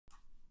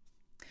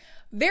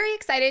Very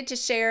excited to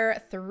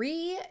share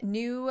 3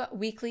 new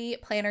weekly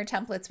planner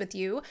templates with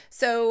you.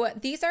 So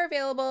these are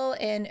available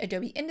in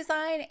Adobe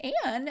InDesign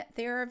and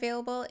they're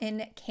available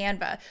in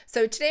Canva.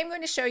 So today I'm going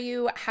to show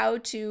you how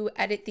to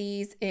edit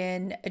these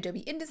in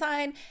Adobe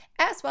InDesign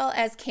as well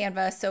as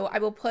Canva. So I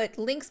will put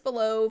links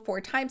below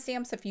for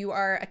timestamps if you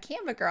are a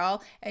Canva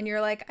girl and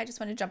you're like, I just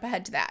want to jump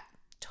ahead to that.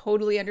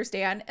 Totally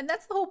understand. And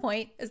that's the whole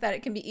point, is that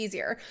it can be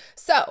easier.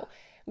 So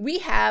we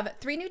have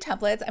 3 new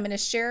templates. I'm going to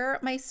share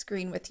my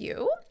screen with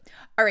you.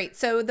 All right,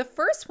 so the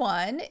first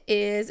one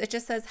is, it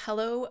just says,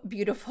 hello,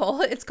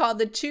 beautiful. It's called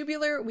the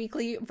Tubular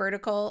Weekly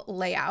Vertical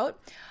Layout.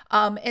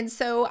 And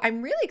so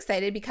I'm really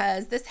excited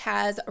because this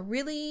has a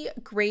really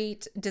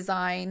great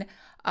design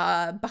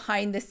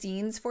behind the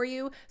scenes for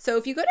you. So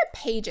if you go to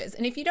pages,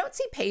 and if you don't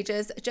see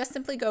pages, just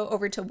simply go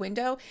over to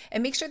window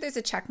and make sure there's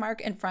a check mark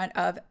in front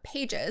of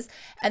pages.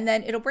 And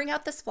then it'll bring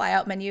out this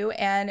flyout menu,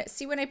 and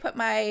see when I put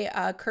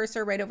my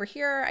cursor right over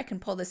here, I can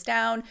pull this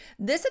down.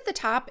 This at the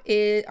top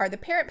are the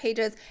parent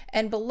pages,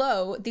 and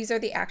below these are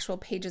the actual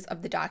pages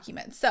of the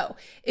document. So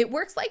it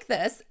works like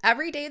this.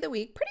 Every day of the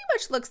week pretty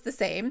much looks the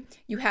same.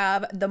 You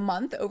have the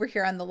month over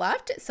here on the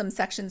left, some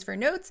sections for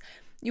notes.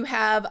 You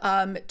have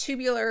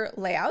tubular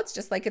layouts,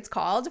 just like it's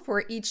called,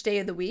 for each day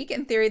of the week.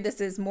 In theory,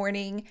 this is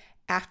morning,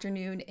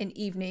 afternoon, and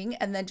evening,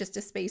 and then just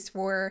a space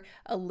for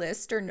a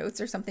list or notes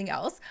or something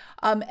else.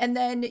 And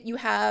then you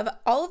have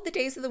all of the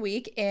days of the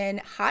week in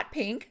hot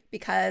pink,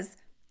 because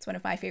it's one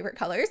of my favorite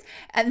colors.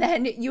 And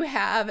then you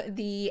have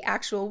the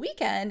actual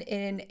weekend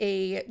in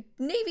a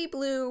navy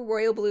blue,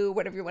 royal blue,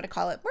 whatever you want to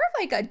call it, more of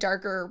like a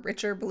darker,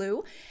 richer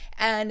blue.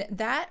 And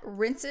that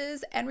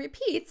rinses and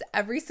repeats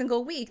every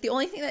single week. The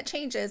only thing that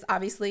changes,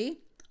 obviously,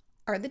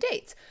 are the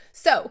dates.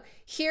 So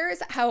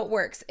here's how it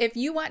works. If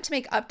you want to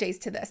make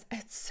updates to this,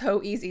 it's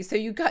so easy. So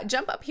you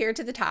jump up here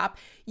to the top.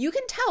 You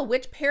can tell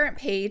which parent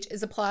page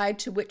is applied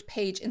to which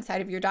page inside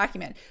of your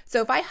document.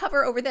 So if I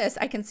hover over this,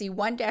 I can see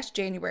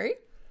 1-January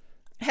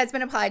has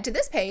been applied to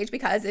this page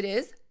because it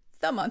is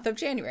the month of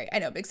January. I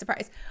know, big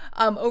surprise.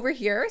 Over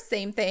here,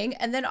 same thing.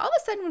 And then all of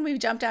a sudden, when we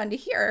jump down to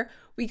here,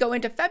 we go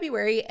into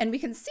February, and we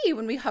can see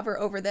when we hover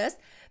over this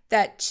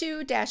that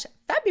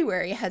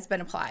 2-February has been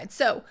applied.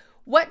 So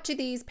what do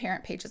these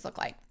parent pages look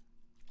like?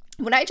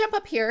 When I jump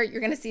up here, you're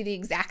going to see the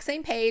exact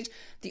same page.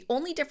 The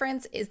only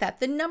difference is that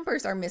the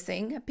numbers are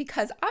missing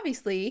because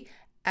obviously,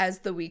 as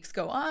the weeks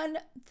go on,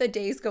 the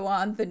days go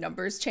on, the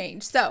numbers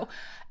change. So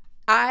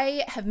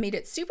I have made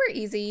it super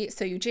easy.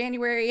 So you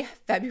January,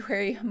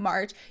 February,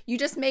 March, you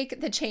just make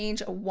the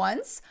change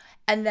once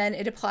and then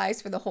it applies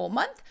for the whole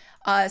month.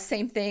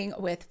 Same thing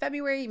with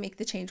February, you make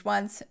the change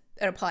once,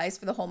 it applies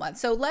for the whole month.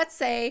 So let's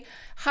say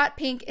hot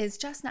pink is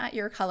just not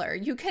your color.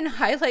 You can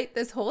highlight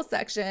this whole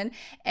section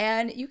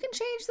and you can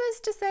change this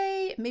to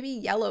say maybe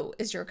yellow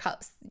is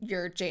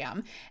your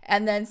jam.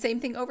 And then same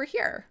thing over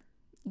here.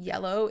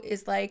 Yellow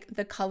is like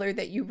the color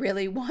that you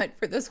really want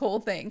for this whole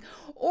thing.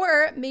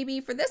 Or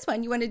maybe for this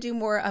one, you want to do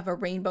more of a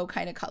rainbow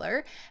kind of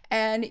color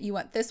and you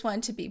want this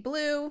one to be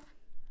blue.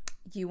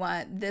 You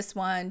want this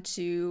one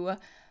to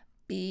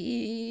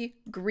be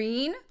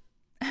green.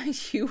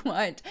 You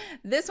want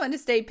this one to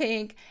stay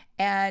pink,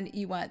 and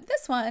you want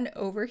this one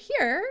over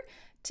here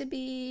to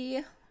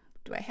be,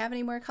 do I have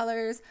any more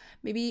colors?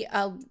 Maybe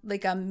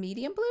like a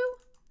medium blue.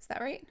 Is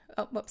that right?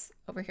 Oh, whoops,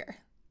 over here.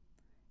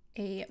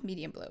 A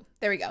medium blue.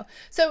 There we go.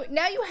 So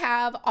now you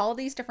have all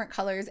these different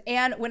colors.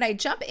 And when I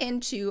jump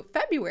into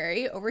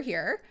February over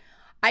here,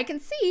 I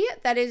can see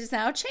that it is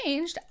now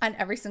changed on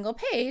every single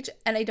page,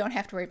 and I don't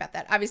have to worry about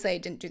that. Obviously, I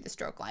didn't do the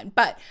stroke line,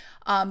 but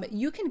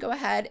you can go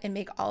ahead and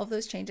make all of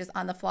those changes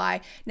on the fly.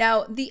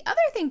 Now, the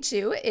other thing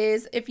too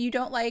is if you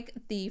don't like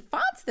the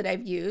fonts that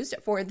I've used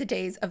for the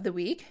days of the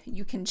week,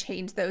 you can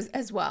change those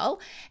as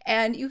well.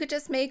 And you could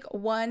just make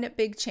one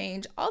big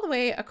change all the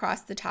way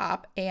across the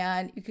top,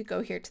 and you could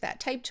go here to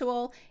that type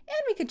tool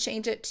and we could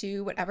change it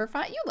to whatever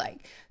font you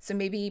like. So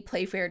maybe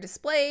Playfair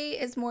Display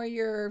is more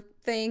your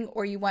thing,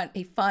 or you want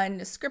a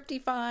fun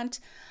scripty font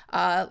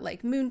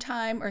like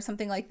Moontime or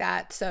something like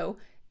that. So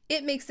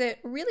it makes it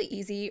really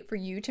easy for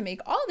you to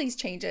make all these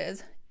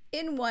changes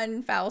in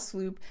one foul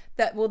swoop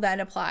that will then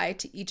apply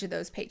to each of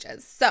those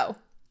pages. So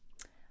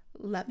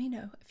let me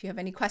know if you have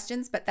any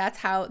questions, but that's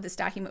how this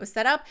document was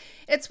set up.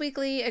 It's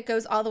weekly, it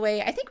goes all the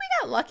way. I think we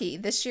got lucky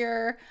this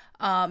year.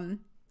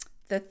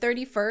 The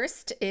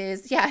 31st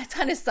is, yeah, it's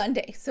on a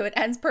Sunday. So it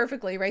ends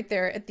perfectly right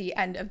there at the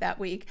end of that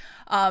week.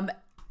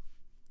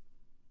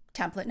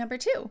 Template number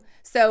 2.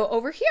 So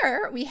over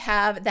here, we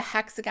have the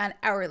hexagon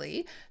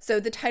hourly.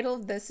 So the title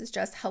of this is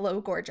just Hello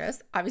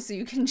Gorgeous. Obviously,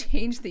 you can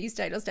change these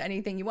titles to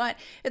anything you want.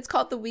 It's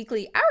called the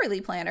weekly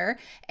hourly planner.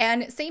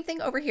 And same thing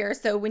over here.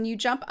 So when you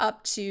jump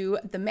up to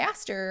the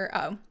master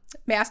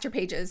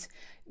pages,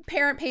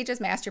 parent pages,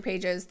 master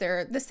pages,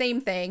 they're the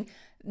same thing.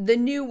 The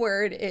new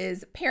word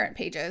is parent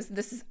pages.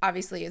 This is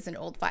obviously is an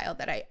old file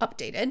that I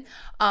updated.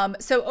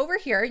 So over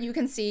here, you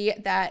can see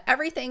that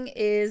everything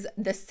is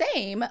the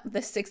same.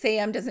 The 6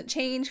 a.m. doesn't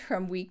change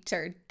from week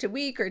to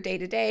week or day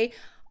to day.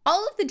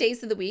 all of the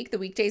days of the week, the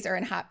weekdays are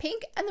in hot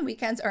pink and the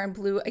weekends are in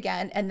blue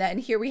again. And then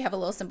here we have a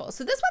little symbol.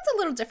 So this one's a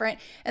little different.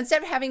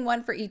 Instead of having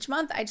one for each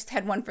month, I just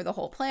had one for the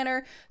whole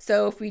planner.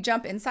 So if we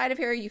jump inside of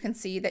here, you can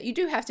see that you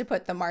do have to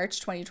put the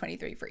March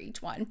 2023 for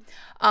each one.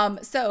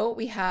 So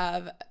we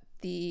have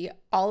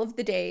all of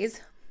the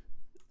days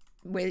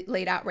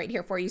laid out right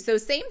here for you. So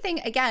same thing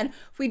again,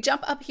 if we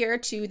jump up here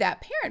to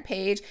that parent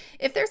page,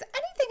 if there's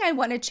anything I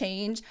want to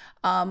change,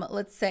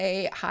 let's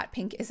say hot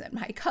pink isn't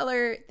my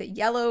color, the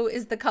yellow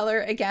is the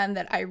color again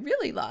that I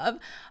really love,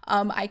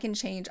 I can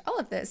change all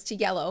of this to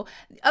yellow.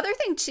 The other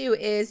thing too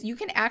is you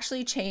can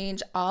actually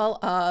change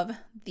all of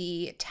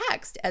the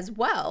text as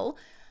well.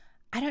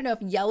 I don't know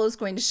if yellow is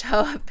going to show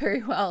up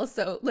very well,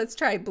 so let's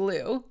try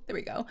blue. There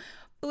we go,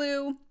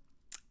 blue.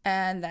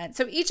 And then,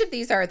 so each of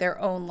these are their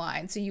own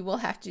line. So you will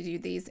have to do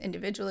these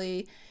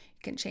individually.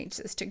 You can change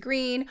this to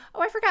green.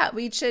 Oh, I forgot.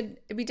 We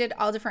did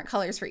all different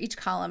colors for each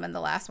column in the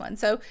last one.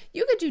 So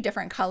you could do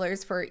different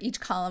colors for each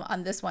column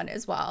on this one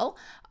as well.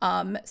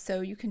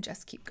 So you can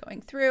just keep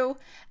going through.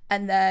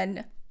 And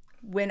then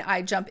when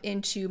I jump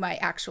into my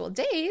actual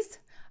days,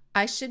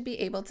 I should be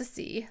able to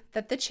see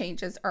that the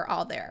changes are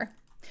all there.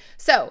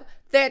 So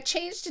that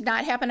change did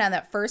not happen on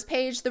that first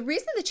page. The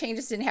reason the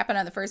changes didn't happen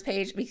on the first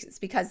page is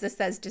because this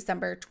says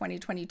December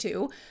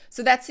 2022.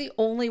 So that's the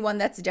only one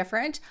that's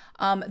different.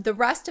 The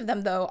rest of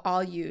them though,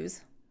 all use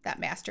that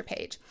master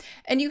page.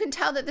 And you can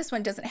tell that this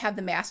one doesn't have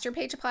the master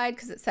page applied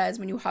because it says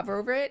when you hover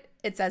over it,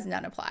 it says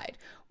none applied.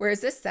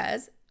 Whereas this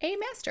says a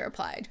master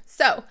applied.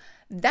 So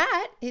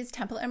that is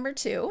template number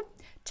 2.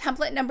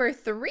 Template number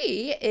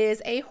 3 is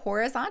a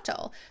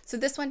horizontal. So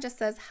this one just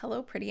says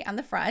hello pretty on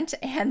the front.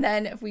 And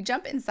then if we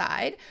jump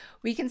inside,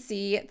 we can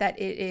see that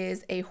it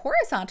is a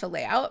horizontal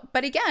layout,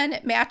 but again,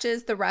 it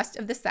matches the rest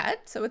of the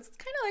set. So it's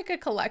kind of like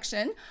a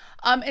collection.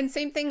 And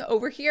same thing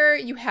over here,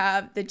 you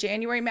have the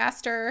January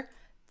master,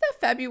 the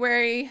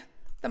February,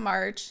 the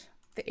March,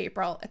 the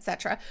April,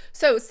 etc.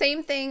 So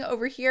same thing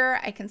over here,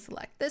 I can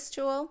select this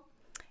tool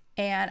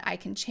and I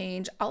can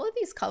change all of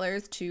these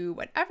colors to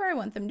whatever I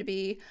want them to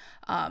be.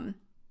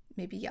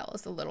 Maybe yellow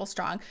is a little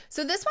strong.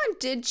 So this one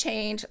did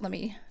change. Let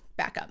me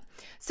back up.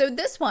 So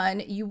this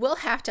one, you will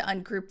have to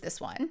ungroup this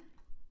one.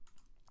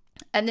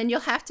 And then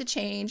you'll have to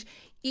change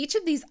each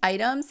of these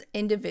items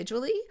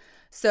individually.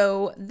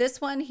 So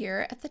this one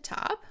here at the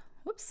top,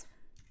 whoops,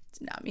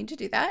 did not mean to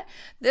do that.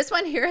 This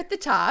one here at the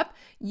top,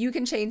 you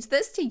can change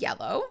this to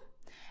yellow.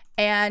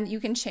 And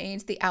you can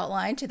change the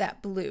outline to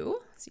that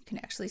blue so you can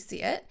actually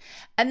see it.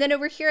 And then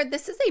over here,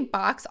 this is a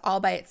box all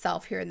by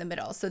itself here in the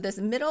middle. So this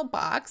middle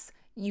box,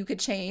 you could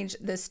change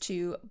this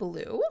to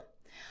blue.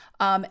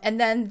 And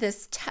then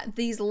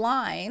these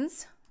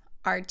lines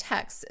are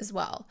text as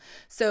well.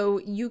 So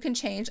you can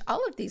change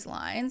all of these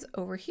lines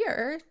over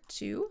here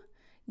to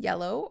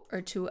yellow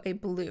or to a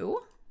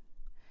blue.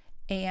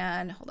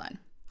 And hold on,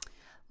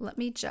 let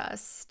me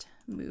just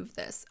move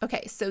this.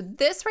 Okay, so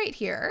this right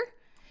here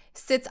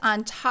sits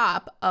on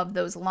top of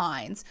those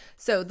lines.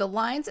 So the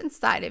lines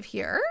inside of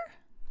here,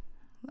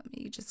 let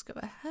me just go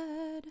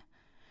ahead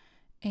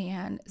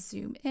and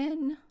zoom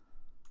in.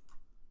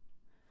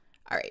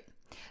 All right,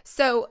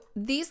 so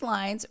these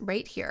lines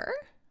right here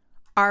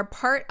are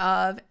part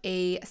of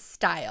a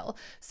style.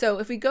 So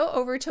if we go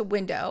over to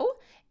window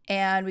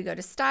and we go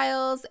to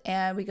styles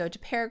and we go to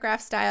paragraph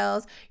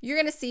styles, you're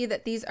gonna see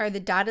that these are the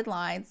dotted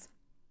lines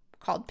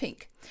called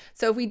pink.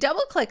 So if we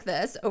double click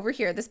this over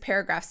here, this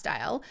paragraph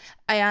style,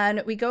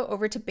 and we go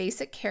over to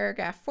basic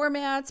paragraph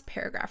formats,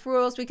 paragraph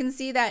rules, we can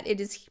see that it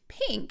is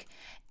pink.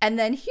 And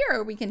then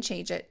here we can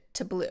change it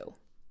to blue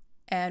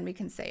and we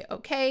can say,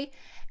 okay.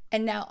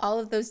 And now all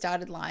of those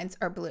dotted lines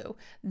are blue.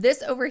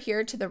 This over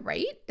here to the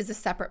right is a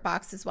separate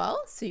box as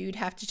well. So you'd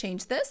have to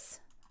change this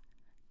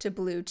to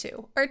blue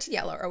too, or to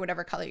yellow or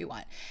whatever color you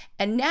want.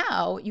 And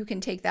now you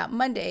can take that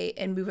Monday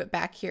and move it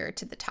back here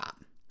to the top.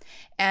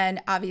 And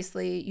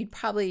obviously you'd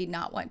probably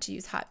not want to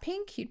use hot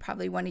pink. You'd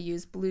probably want to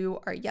use blue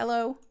or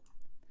yellow.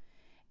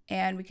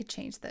 And we could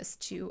change this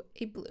to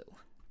a blue.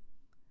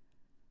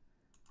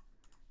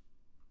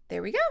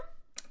 There we go.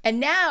 And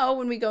now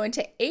when we go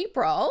into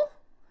April,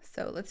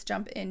 so let's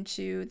jump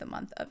into the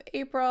month of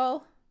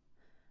April.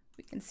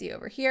 We can see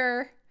over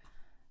here,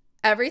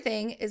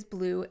 everything is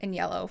blue and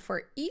yellow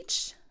for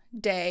each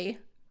day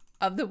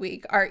of the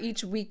week, or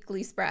each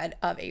weekly spread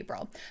of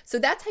April. So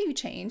that's how you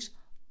change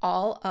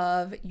all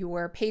of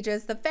your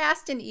pages the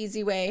fast and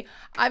easy way.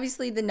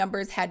 Obviously the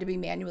numbers had to be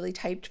manually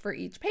typed for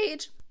each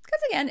page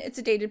because again, it's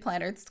a dated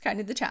planner. It's kind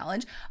of the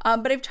challenge,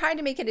 but I've tried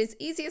to make it as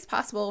easy as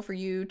possible for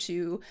you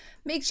to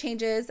make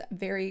changes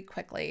very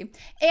quickly.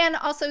 And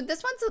also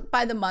this one's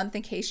by the month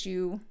in case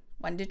you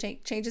wanted to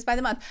take changes by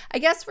the month. I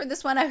guess for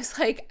this one, I was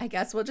like, I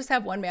guess we'll just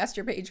have one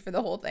master page for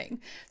the whole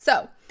thing.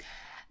 So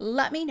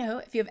let me know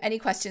if you have any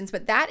questions,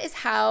 but that is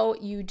how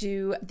you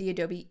do the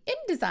Adobe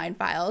InDesign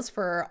files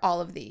for all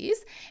of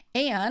these.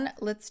 And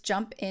let's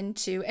jump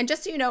into, and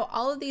just so you know,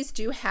 all of these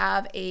do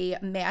have a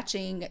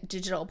matching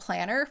digital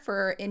planner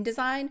for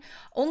InDesign.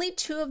 Only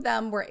 2 of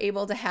them were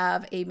able to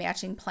have a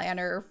matching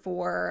planner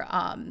for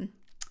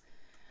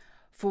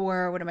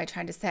for, what am I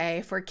trying to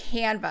say, for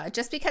Canva,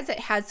 just because it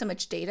has so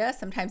much data,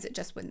 sometimes it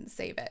just wouldn't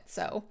save it.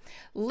 So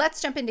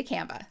let's jump into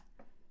Canva.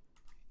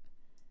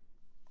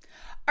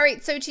 All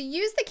right, so to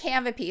use the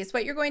Canva piece,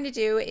 what you're going to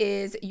do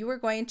is you are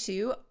going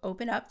to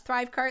open up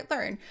ThriveCart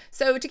Learn.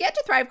 So to get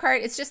to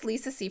ThriveCart, it's just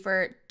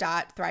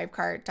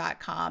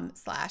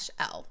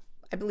lisaseifert.thrivecart.com/L.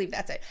 I believe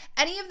that's it.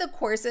 Any of the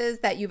courses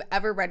that you've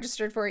ever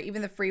registered for,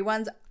 even the free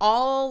ones,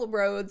 all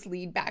roads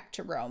lead back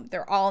to Rome.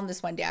 They're all in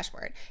this one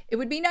dashboard. It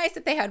would be nice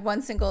if they had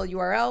one single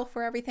URL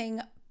for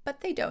everything, but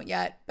they don't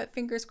yet, but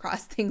fingers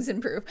crossed things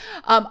improve.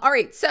 All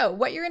right, so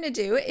what you're gonna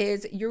do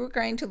is you're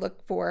going to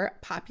look for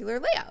popular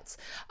layouts.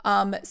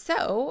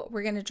 So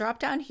we're gonna drop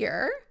down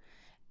here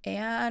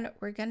and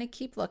we're gonna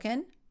keep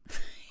looking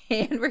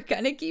and we're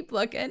gonna keep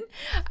looking.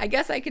 I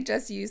guess I could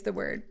just use the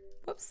word,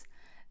 whoops,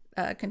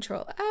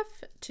 Control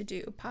F to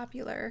do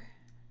popular.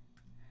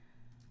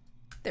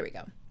 There we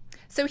go.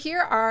 So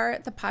here are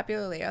the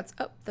popular layouts.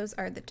 Oh, those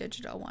are the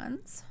digital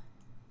ones.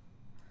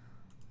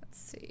 Let's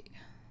see.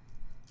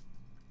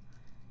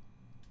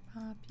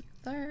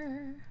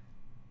 Popular.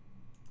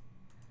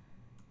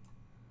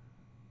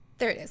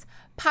 There it is.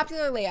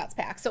 Popular layouts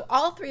pack. So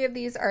all three of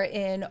these are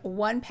in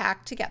one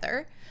pack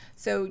together.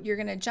 So you're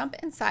going to jump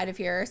inside of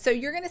here. So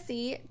you're going to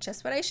see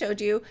just what I showed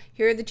you.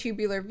 Here are the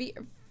tubular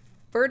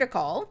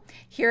vertical,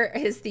 here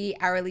is the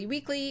hourly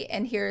weekly,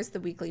 and here's the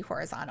weekly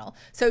horizontal.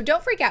 So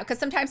don't freak out, because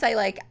sometimes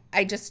I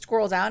just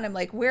scroll down, I'm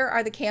like, where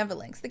are the Canva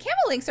links? The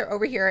Canva links are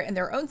over here in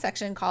their own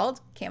section called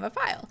Canva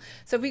file.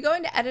 So if we go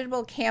into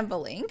editable Canva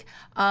link,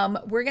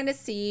 we're gonna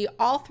see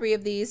all three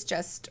of these,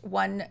 just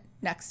one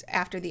next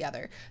after the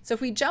other. So if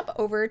we jump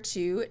over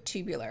to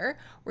tubular,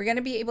 we're going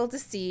to be able to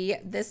see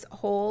this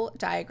whole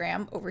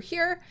diagram over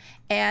here.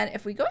 And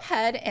if we go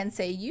ahead and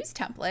say use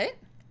template,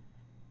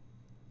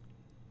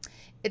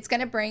 it's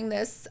going to bring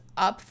this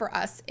up for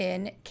us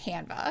in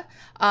Canva.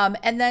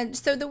 And then,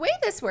 so the way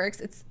this works,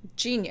 it's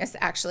genius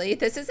actually.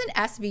 This is an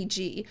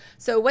SVG.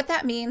 So what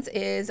that means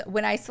is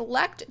when I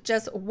select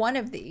just one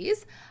of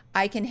these,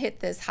 I can hit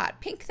this hot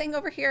pink thing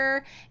over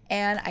here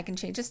and I can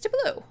change this to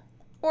blue,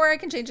 or I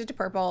can change it to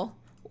purple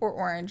or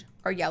orange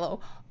or yellow,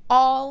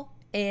 all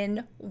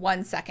in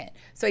 1 second.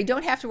 So I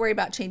don't have to worry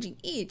about changing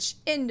each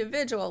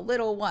individual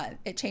little one.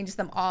 It changes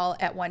them all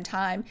at one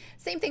time.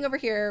 Same thing over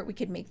here. We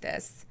could make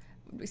this,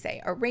 we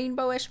say, a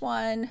rainbowish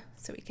one,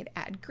 so we could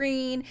add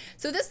green.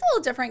 So this is a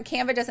little different.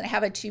 Canva doesn't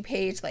have a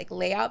 2-page like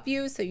layout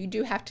view, so you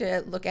do have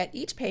to look at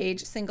each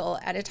page single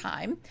at a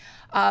time.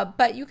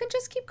 But you can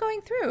just keep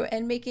going through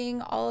and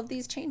making all of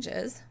these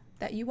changes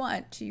that you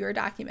want to your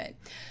document.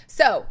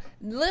 So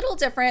little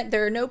different,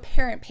 there are no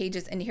parent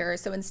pages in here.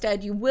 So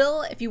instead you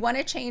will, if you want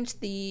to change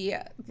the,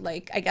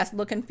 I guess,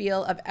 look and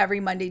feel of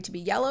every Monday to be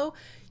yellow,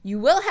 you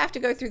will have to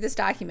go through this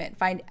document,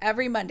 find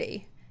every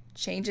Monday,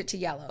 change it to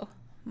yellow,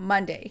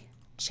 Monday,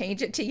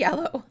 change it to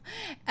yellow,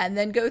 and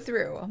then go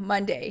through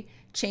Monday,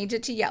 change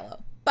it to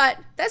yellow. But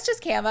that's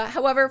just Canva.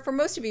 However, for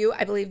most of you,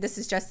 I believe this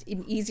is just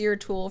an easier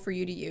tool for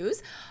you to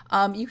use.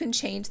 You can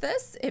change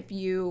this if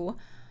you,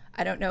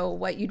 I don't know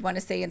what you'd want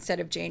to say instead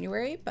of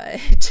January,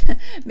 but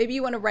maybe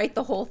you want to write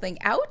the whole thing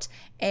out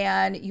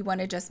and you want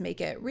to just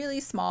make it really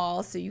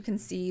small so you can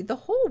see the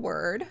whole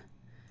word,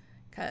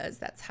 because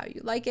that's how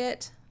you like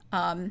it.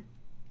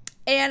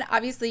 And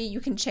obviously you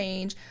can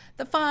change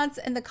the fonts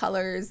and the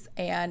colors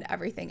and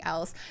everything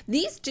else.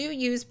 These do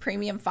use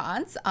premium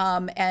fonts,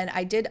 and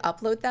I did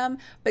upload them,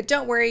 but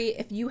don't worry,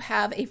 if you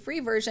have a free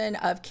version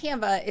of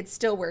Canva, it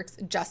still works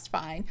just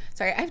fine.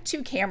 Sorry, I have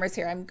 2 cameras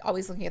here. I'm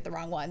always looking at the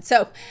wrong one.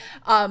 So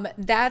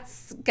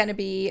that's gonna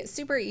be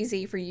super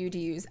easy for you to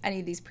use any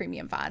of these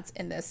premium fonts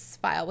in this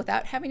file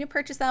without having to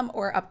purchase them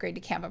or upgrade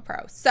to Canva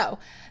Pro. So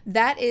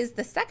that is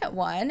the second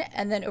one.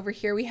 And then over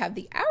here we have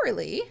the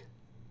hourly.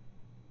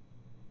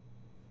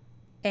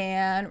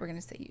 And we're going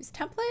to say use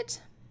template.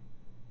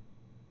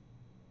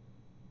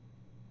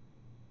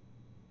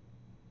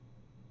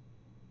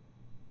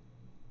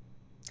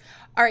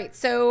 All right,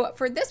 so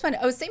for this one,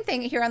 same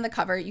thing here on the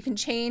cover. You can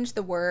change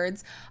the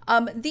words.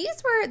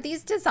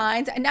 These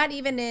designs, and not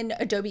even in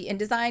Adobe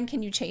InDesign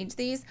can you change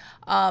these.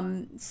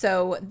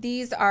 So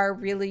these are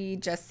really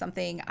just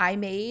something I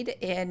made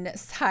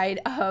inside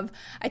of,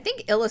 I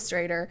think,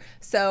 Illustrator.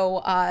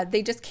 So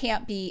they just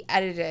can't be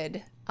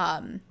edited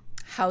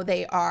how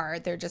they are.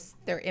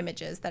 They're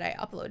images that I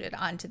uploaded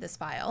onto this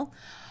file.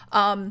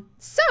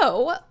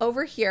 So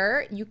over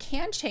here, you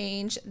can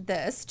change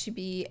this to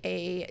be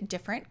a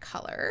different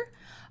color.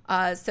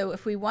 So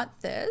if we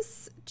want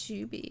this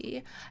to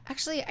be,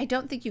 actually, I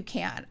don't think you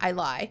can. I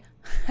lie.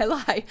 I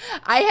lie.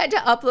 I had to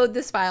upload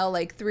this file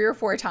like 3 or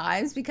 4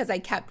 times because I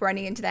kept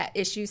running into that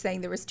issue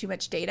saying there was too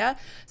much data.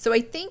 So I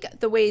think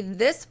the way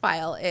this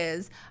file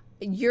is,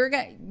 you're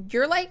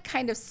like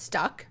kind of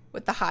stuck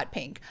with the hot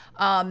pink.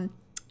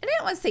 And I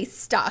don't want to say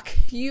stuck,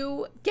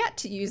 you get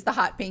to use the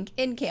hot pink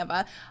in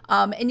Canva,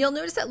 and you'll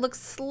notice it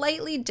looks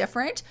slightly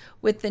different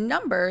with the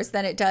numbers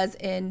than it does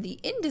in the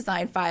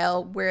InDesign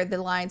file where the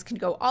lines can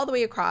go all the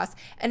way across.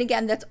 And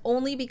again, that's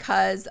only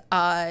because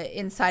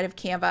inside of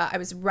Canva, I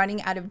was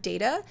running out of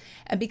data.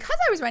 And because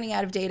I was running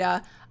out of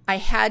data, I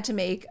had to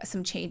make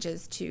some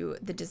changes to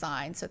the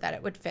design so that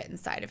it would fit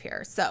inside of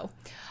here. So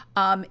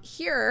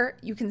here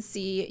you can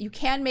see you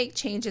can make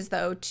changes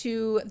though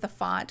to the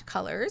font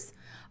colors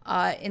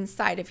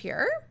inside of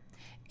here.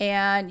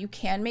 And you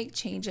can make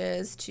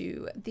changes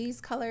to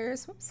these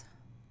colors, whoops,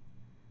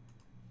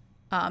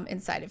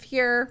 inside of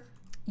here.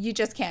 You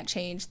just can't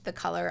change the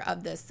color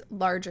of this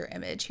larger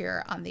image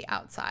here on the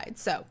outside.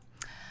 So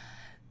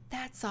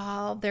that's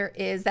all there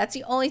is. That's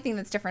the only thing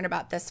that's different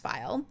about this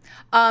file.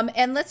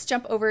 And let's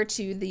jump over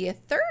to the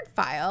third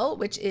file,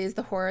 which is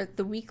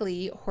the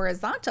weekly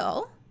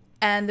horizontal.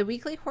 And the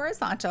weekly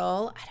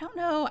horizontal, I don't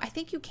know, I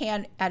think you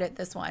can edit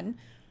this one.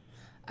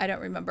 I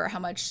don't remember how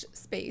much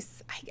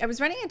space. I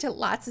was running into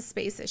lots of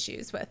space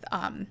issues with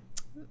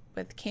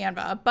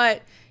Canva,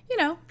 but you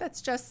know,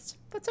 that's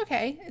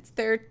okay. It's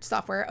their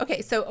software.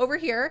 Okay, so over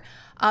here,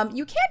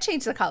 you can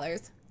change the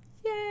colors.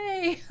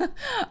 Yay!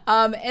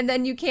 And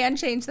then you can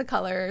change the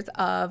colors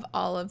of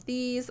all of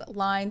these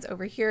lines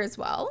over here as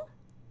well.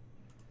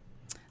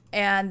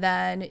 And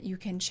then you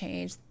can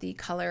change the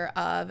color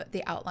of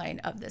the outline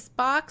of this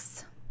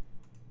box.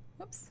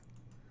 Whoops.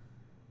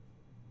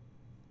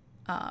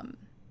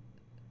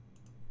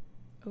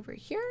 Over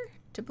here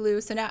to blue.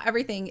 So now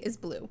everything is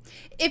blue.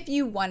 If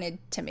you wanted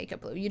to make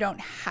it blue, you don't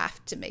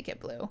have to make it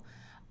blue.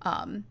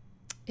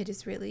 It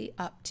is really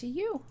up to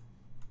you.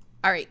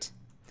 All right.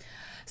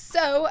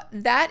 So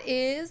that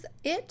is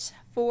it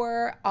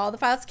for all the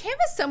files.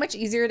 Canva is so much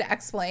easier to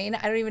explain.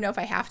 I don't even know if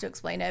I have to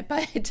explain it,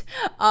 but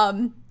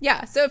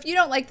yeah. So if you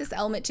don't like this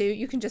element too,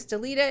 you can just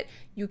delete it.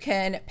 You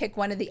can pick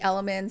one of the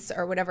elements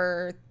or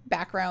whatever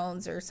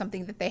backgrounds or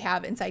something that they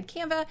have inside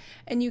Canva,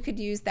 and you could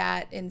use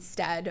that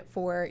instead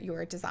for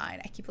your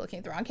design. I keep looking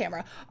at the wrong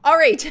camera. All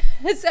right,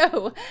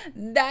 so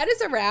that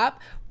is a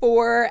wrap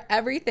for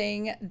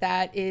everything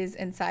that is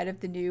inside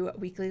of the new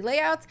weekly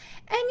layouts.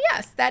 And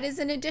yes, that is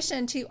in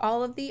addition to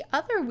all of the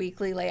other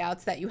weekly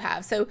layouts that you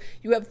have. So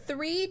you have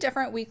 3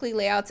 different weekly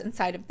layouts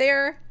inside of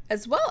there,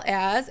 as well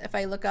as, if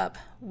I look up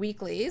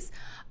weeklies,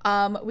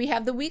 we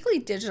have the weekly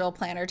digital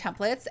planner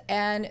templates,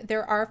 and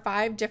there are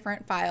 5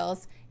 different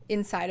files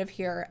inside of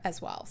here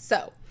as well.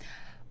 So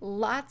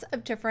lots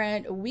of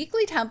different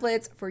weekly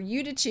templates for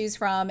you to choose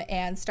from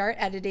and start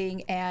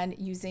editing and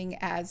using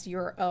as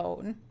your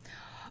own.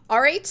 All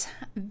right,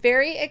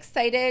 very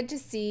excited to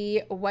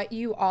see what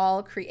you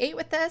all create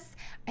with this.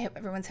 I hope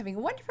everyone's having a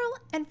wonderful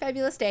and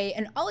fabulous day,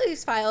 and all of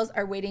these files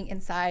are waiting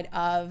inside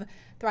of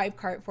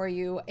ThriveCart for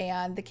you,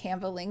 and the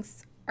Canva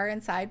links are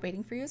inside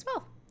waiting for you as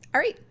well. All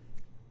right,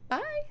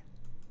 bye.